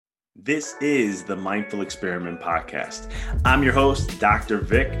This is the Mindful Experiment Podcast. I'm your host, Dr.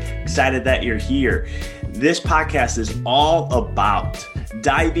 Vic. Excited that you're here. This podcast is all about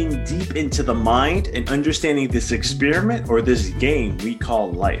diving deep into the mind and understanding this experiment or this game we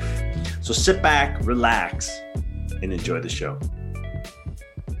call life. So sit back, relax, and enjoy the show.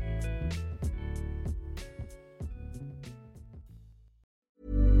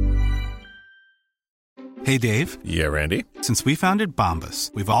 Hey, Dave. Yeah, Randy. Since we founded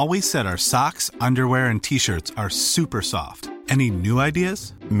Bombas, we've always said our socks, underwear, and T-shirts are super soft. Any new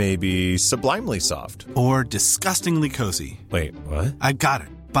ideas? Maybe sublimely soft. Or disgustingly cozy. Wait, what? I got it.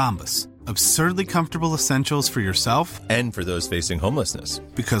 Bombas. Absurdly comfortable essentials for yourself and for those facing homelessness.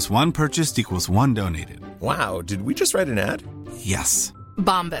 Because one purchased equals one donated. Wow, did we just write an ad? Yes.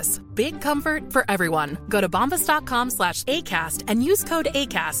 Bombas. Big comfort for everyone. Go to bombas.com/ACAST and use code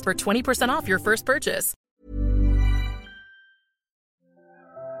ACAST for 20% off your first purchase.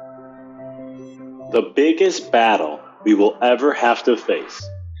 The biggest battle we will ever have to face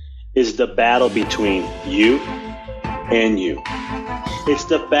is the battle between you and you. It's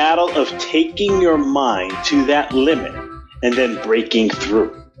the battle of taking your mind to that limit and then breaking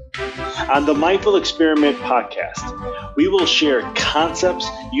through. On the Mindful Experiment Podcast, we will share concepts,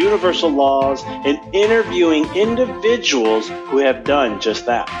 universal laws, and interviewing individuals who have done just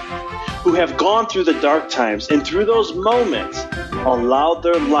that, who have gone through the dark times and through those moments allowed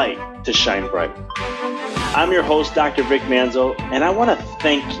their light to shine bright. I'm your host, Dr. Vic Manzo, and I want to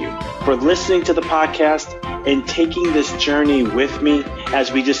thank you for listening to the podcast and taking this journey with me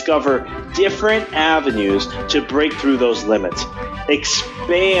as we discover different avenues to break through those limits,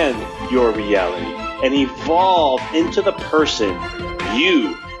 expand your reality, and evolve into the person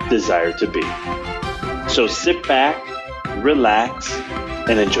you desire to be. So sit back, relax,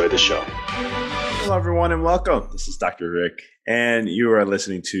 and enjoy the show. Hello, everyone, and welcome. This is Dr. Rick, and you are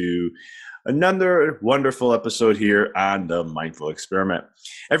listening to another wonderful episode here on the Mindful Experiment.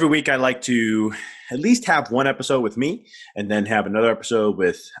 Every week, I like to at least have one episode with me and then have another episode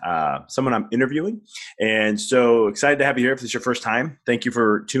with someone I'm interviewing. And so excited to have you here. If this is your first time, thank you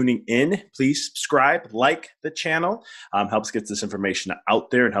for tuning in. Please subscribe, like the channel. Helps get this information out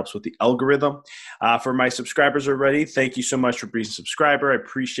there and helps with the algorithm. For my subscribers already, thank you so much for being a subscriber. I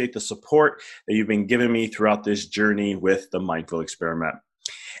appreciate the support that you've been giving me throughout this journey with the Mindful Experiment.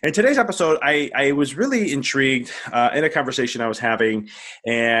 In today's episode, I was really intrigued in a conversation I was having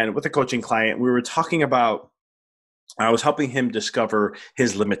and with a coaching client. We were talking about, I was helping him discover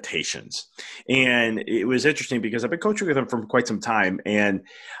his limitations. And it was interesting because I've been coaching with him for quite some time. And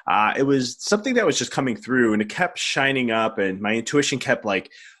it was something that was just coming through and it kept shining up. And my intuition kept like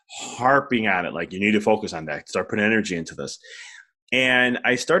harping on it, like, you need to focus on that, start putting energy into this. And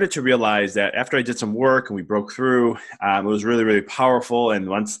I started to realize that after I did some work and we broke through, it was really, really powerful. And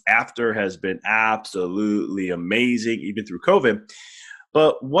once after has been absolutely amazing, even through COVID.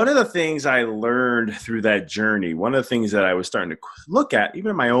 But one of the things I learned through that journey, one of the things that I was starting to look at,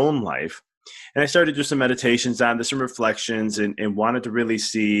 even in my own life, and I started to do some meditations on this, some reflections, and wanted to really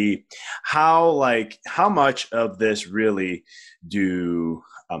see how much of this really do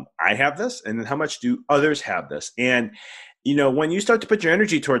I have this, and then how much do others have this. And you know, when you start to put your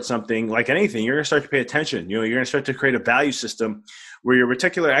energy towards something, like anything, you're going to start to pay attention. You know, you're going to start to create a value system where your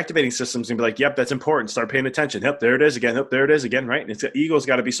reticular activating system's going to be like, yep, that's important. Start paying attention. Yep, there it is again. Yep, there it is again, right? And the ego's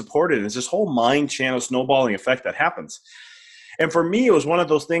got to be supported. And it's this whole mind channel snowballing effect that happens. And for me, it was one of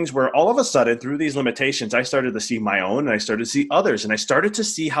those things where all of a sudden, through these limitations, I started to see my own and I started to see others. And I started to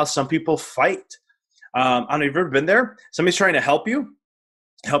see how some people fight. I don't know if you've ever been there. Somebody's trying to help you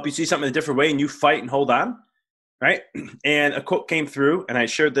see something in a different way, and you fight and hold on. Right. And a quote came through, and I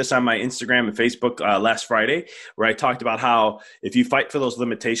shared this on my Instagram and Facebook last Friday, where I talked about how if you fight for those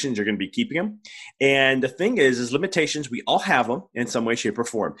limitations, you're going to be keeping them. And the thing is limitations, we all have them in some way, shape, or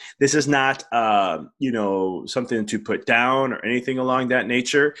form. This is not, something to put down or anything along that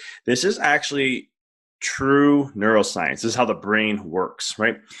nature. This is actually true neuroscience. This is how the brain works,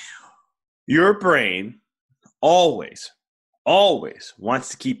 right? Your brain always wants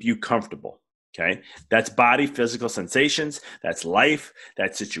to keep you comfortable. Okay, that's body, physical sensations, that's life,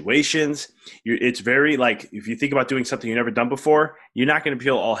 that's situations. It's very like, if you think about doing something you've never done before, you're not going to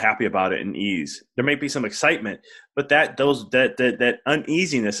feel all happy about it and ease. There may be some excitement, but that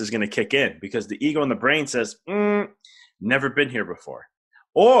uneasiness is going to kick in because the ego and the brain says, never been here before.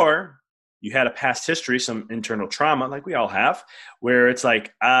 Or you had a past history, some internal trauma, like we all have, where it's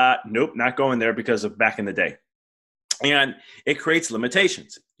like, nope, not going there because of back in the day. And it creates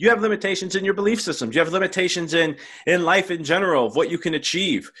limitations. You have limitations in your belief systems. You have limitations in life in general of what you can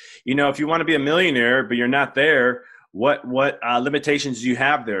achieve. You know, if you want to be a millionaire, but you're not there, What limitations do you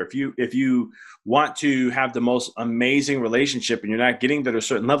have there? If you want to have the most amazing relationship and you're not getting there to a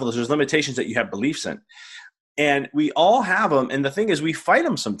certain level, there's limitations that you have beliefs in. And we all have them. And the thing is, we fight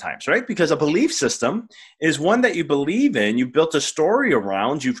them sometimes, right? Because a belief system is one that you believe in. You built a story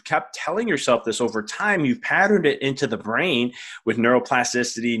around. You've kept telling yourself this over time. You've patterned it into the brain with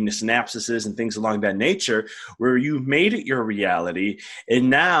neuroplasticity and synapses and things along that nature, where you've made it your reality. And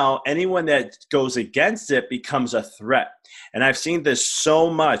now anyone that goes against it becomes a threat. And I've seen this so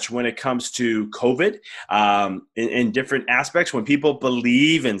much when it comes to COVID, in different aspects. When people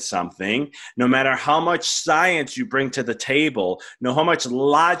believe in something, no matter how much science you bring to the table, no how much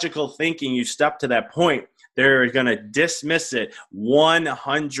logical thinking you step to that point, they're going to dismiss it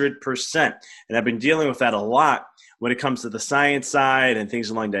 100%. And I've been dealing with that a lot when it comes to the science side and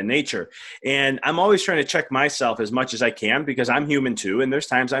things along that nature. And I'm always trying to check myself as much as I can, because I'm human too. And there's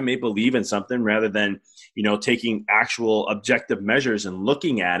times I may believe in something rather than, taking actual objective measures and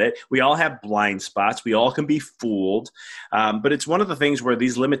looking at it. We all have blind spots. We all can be fooled. But it's one of the things where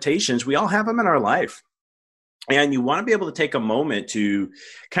these limitations, we all have them in our life. And you want to be able to take a moment to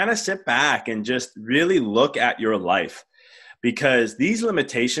kind of sit back and just really look at your life, because these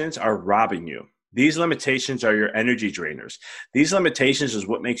limitations are robbing you. These limitations are your energy drainers. These limitations is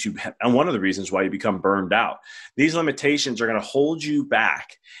what makes you, and one of the reasons why you become burned out. These limitations are going to hold you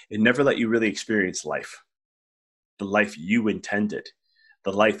back and never let you really experience life. The life you intended,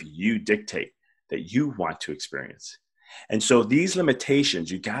 the life you dictate, that you want to experience. And so these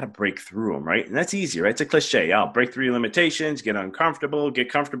limitations, you got to break through them, right? And that's easy, right? It's a cliche. I'll break through your limitations, get uncomfortable, get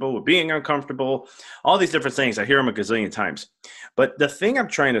comfortable with being uncomfortable, all these different things. I hear them a gazillion times. But the thing I'm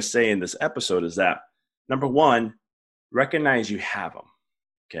trying to say in this episode is that, number one, recognize you have them,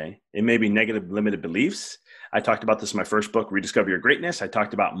 okay? It may be negative limited beliefs. I talked about this in my first book, Rediscover Your Greatness. I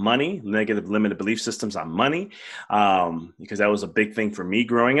talked about money, negative limited belief systems on money, because that was a big thing for me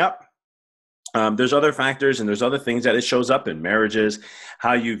growing up. There's other factors and there's other things that it shows up in marriages,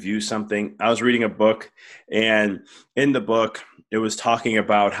 how you view something. I was reading a book, and in the book, it was talking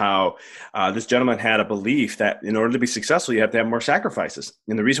about how this gentleman had a belief that in order to be successful, you have to have more sacrifices.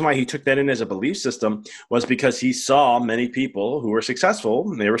 And the reason why he took that in as a belief system was because he saw many people who were successful.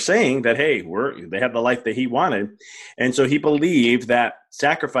 And they were saying that, hey, they have the life that he wanted. And so he believed that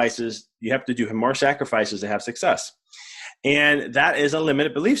you have to do more sacrifices to have success. And that is a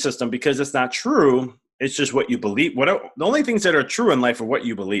limited belief system, because it's not true. It's just what you believe. The only things that are true in life are what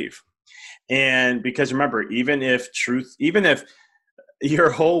you believe. And because remember, even if your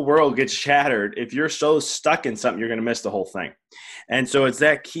whole world gets shattered, if you're so stuck in something, you're going to miss the whole thing. And so it's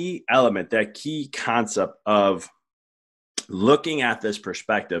that key element, that key concept of looking at this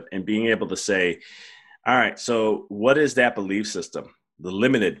perspective and being able to say, all right, so what is that belief system? The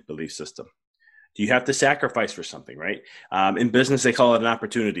limited belief system. Do you have to sacrifice for something, right? In business, they call it an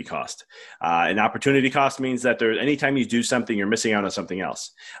opportunity cost. An opportunity cost means that anytime you do something, you're missing out on something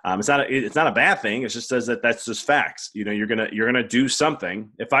else. It's not a bad thing. It just says that that's just facts. You're gonna do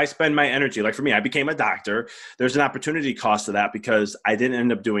something. If I spend my energy, like for me, I became a doctor. There's an opportunity cost to that because I didn't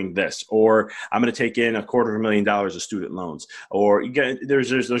end up doing this, or I'm gonna take in $250,000 of student loans, or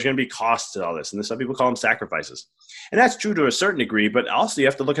there's gonna be costs to all this, and some people call them sacrifices. And that's true to a certain degree, but also you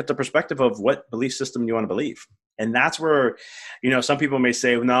have to look at the perspective of what belief system you want to believe. And that's where, some people may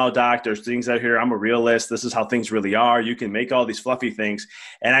say, no, doc, there's things out here. I'm a realist. This is how things really are. You can make all these fluffy things.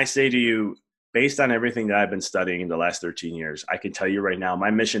 And I say to you, based on everything that I've been studying in the last 13 years, I can tell you right now,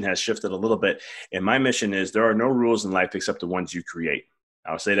 my mission has shifted a little bit. And my mission is there are no rules in life except the ones you create.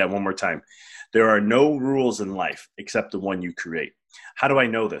 I'll say that one more time. There are no rules in life except the one you create. How do I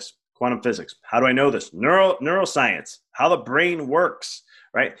know this? Quantum physics. How do I know this? Neuroscience, how the brain works,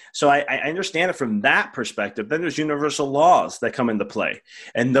 right? So I understand it from that perspective. Then there's universal laws that come into play.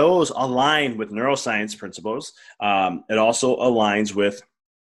 And those align with neuroscience principles. It also aligns with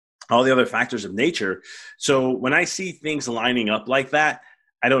all the other factors of nature. So when I see things lining up like that,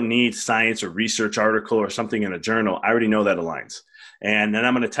 I don't need science or research article or something in a journal. I already know that aligns. And then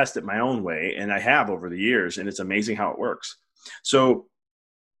I'm going to test it my own way. And I have over the years, and it's amazing how it works. So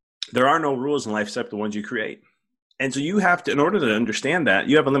there are no rules in life except the ones you create. And so you have to, in order to understand that,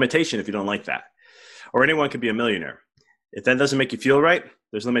 you have a limitation if you don't like that. Or anyone can be a millionaire. If that doesn't make you feel right,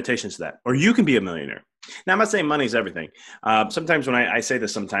 there's limitations to that. Or you can be a millionaire. Now, I'm not saying money's everything. Sometimes when I say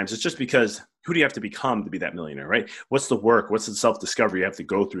this sometimes, it's just because who do you have to become to be that millionaire, right? What's the work? What's the self-discovery you have to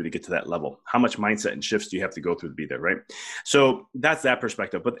go through to get to that level? How much mindset and shifts do you have to go through to be there, right? So that's that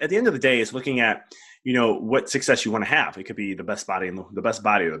perspective. But at the end of the day, it's looking at, what success you want to have. It could be the best body,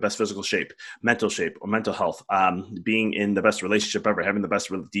 or the best physical shape, or mental health, being in the best relationship ever, having the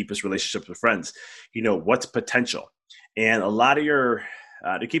best, deepest relationships with friends. What's potential? And a lot of your,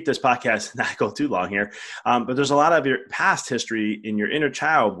 to keep this podcast not go too long here, but there's a lot of your past history in your inner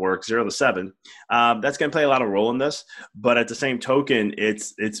child work, 0 to 7. That's going to play a lot of role in this. But at the same token,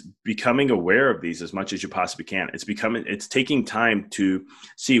 it's becoming aware of these as much as you possibly can. It's taking time to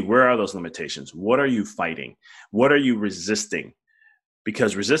see, where are those limitations? What are you fighting? What are you resisting?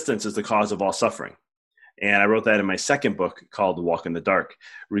 Because resistance is the cause of all suffering. And I wrote that in my second book called The Walk in the Dark.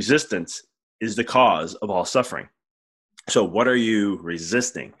 Resistance is the cause of all suffering. So what are you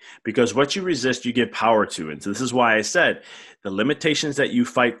resisting? Because what you resist, you give power to. And so this is why I said the limitations that you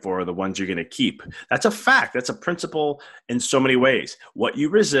fight for are the ones you're going to keep. That's a fact. That's a principle in so many ways. What you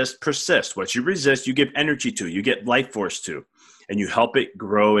resist persists. What you resist, you give energy to. You get life force to. And you help it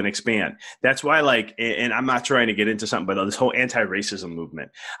grow and expand. That's why, and I'm not trying to get into something, but this whole anti-racism movement,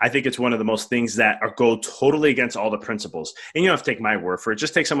 I think it's one of the most things that go totally against all the principles. And you don't have to take my word for it.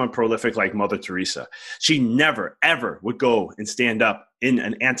 Just take someone prolific like Mother Teresa. She never, ever would go and stand up in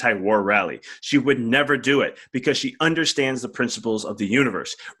an anti-war rally. She would never do it because she understands the principles of the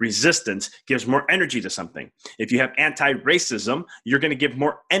universe. Resistance gives more energy to something. If you have anti-racism, you're going to give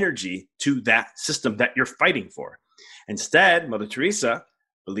more energy to that system that you're fighting for. Instead, Mother Teresa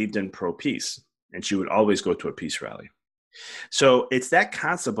believed in pro-peace, and she would always go to a peace rally. So it's that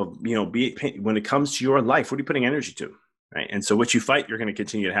concept of, when it comes to your life, what are you putting energy to, right? And so what you fight, you're going to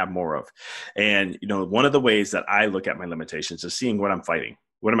continue to have more of. And, one of the ways that I look at my limitations is seeing what I'm fighting.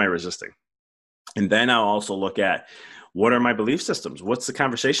 What am I resisting? And then I'll also look at, what are my belief systems? What's the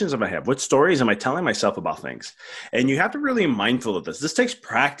conversations that I have? What stories am I telling myself about things? And you have to really be mindful of this. This takes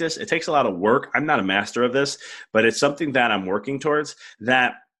practice. It takes a lot of work. I'm not a master of this, but it's something that I'm working towards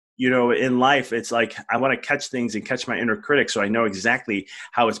that, in life, it's like I want to catch things and catch my inner critic so I know exactly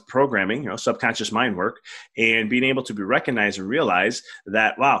how it's programming, subconscious mind work, and being able to be recognized and realize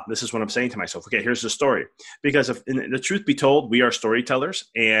that, wow, this is what I'm saying to myself. Okay, here's the story. Because if the truth be told, we are storytellers,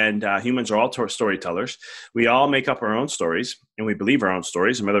 and humans are all storytellers. We all make up our own stories, and we believe our own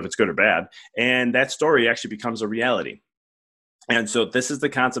stories, no matter if it's good or bad. And that story actually becomes a reality. And so this is the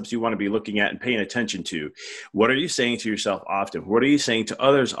concepts you want to be looking at and paying attention to. What are you saying to yourself often? What are you saying to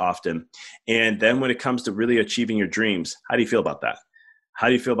others often? And then when it comes to really achieving your dreams, how do you feel about that? How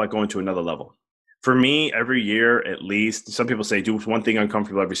do you feel about going to another level? For me, every year at least, some people say do one thing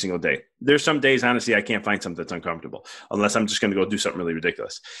uncomfortable every single day. There's some days, honestly, I can't find something that's uncomfortable unless I'm just going to go do something really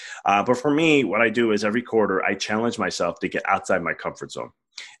ridiculous. But for me, what I do is every quarter, I challenge myself to get outside my comfort zone.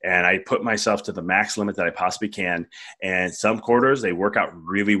 And I put myself to the max limit that I possibly can. And some quarters, they work out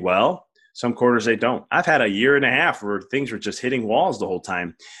really well. Some quarters, they don't. I've had a year and a half where things were just hitting walls the whole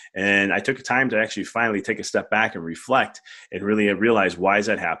time. And I took time to actually finally take a step back and reflect and really realize, why is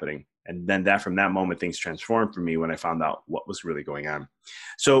that happening? And then from that moment, things transformed for me when I found out what was really going on.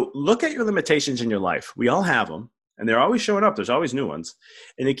 So look at your limitations in your life. We all have them, and they're always showing up. There's always new ones.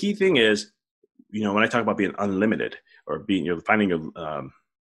 And the key thing is, when I talk about being unlimited or finding your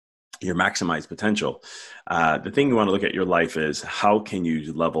maximized potential, the thing you want to look at your life is, how can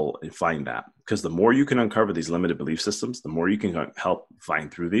you level and find that? Because the more you can uncover these limited belief systems, the more you can help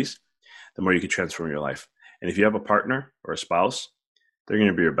find through these, the more you can transform your life. And if you have a partner or a spouse, they're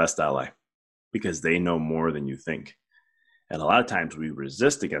going to be your best ally because they know more than you think. And a lot of times we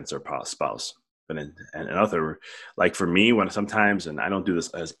resist against our spouse. But like for me, when sometimes, and I don't do this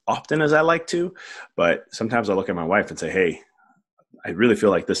as often as I like to, but sometimes I look at my wife and say, hey, I really feel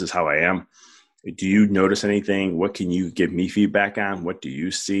like this is how I am. Do you notice anything? What can you give me feedback on? What do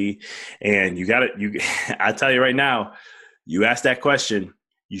you see? And I'll tell you right now, you ask that question,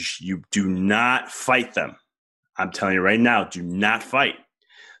 you do not fight them. I'm telling you right now, do not fight.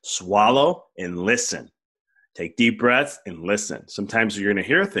 Swallow and listen. Take deep breaths and listen. Sometimes you're going to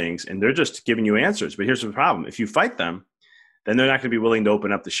hear things and they're just giving you answers. But here's the problem. If you fight them, then they're not going to be willing to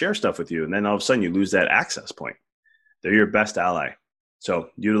open up to share stuff with you. And then all of a sudden you lose that access point. They're your best ally. So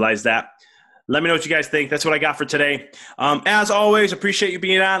utilize that. Let me know what you guys think. That's what I got for today. As always, appreciate you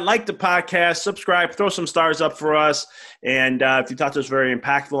being on. Like the podcast, subscribe, throw some stars up for us. And if you thought this was very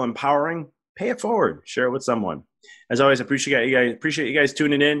impactful, empowering, pay it forward. Share it with someone. As always, appreciate you guys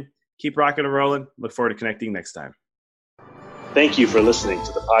tuning in. Keep rocking and rolling. Look forward to connecting next time. Thank you for listening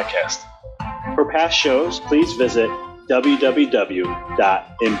to the podcast. For past shows, please visit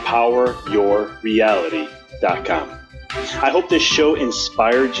www.empoweryourreality.com. I hope this show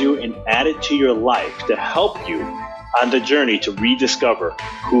inspired you and added to your life to help you on the journey to rediscover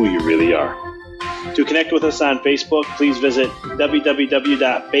who you really are. To connect with us on Facebook, please visit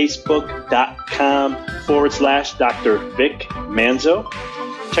www.facebook.com/Dr. Vic Manzo.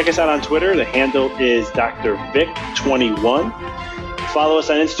 Check us out on Twitter. The handle is Dr. Vic21. Follow us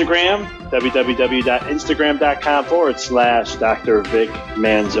on Instagram, www.instagram.com/Dr. Vic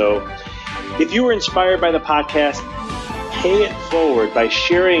Manzo. If you were inspired by the podcast, pay it forward by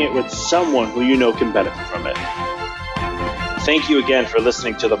sharing it with someone who you know can benefit from it. Thank you again for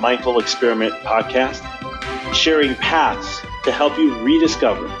listening to the Mindful Experiment podcast, sharing paths to help you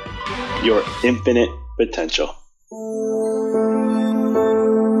rediscover your infinite potential.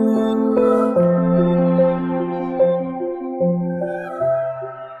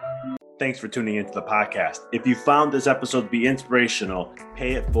 Thanks for tuning into the podcast. If you found this episode to be inspirational,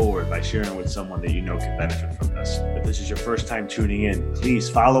 pay it forward by sharing it with someone that you know can benefit from this. If this is your first time tuning in, please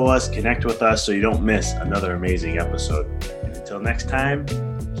follow us, connect with us so you don't miss another amazing episode. And until next time,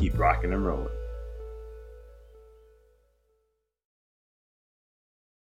 keep rocking and rolling.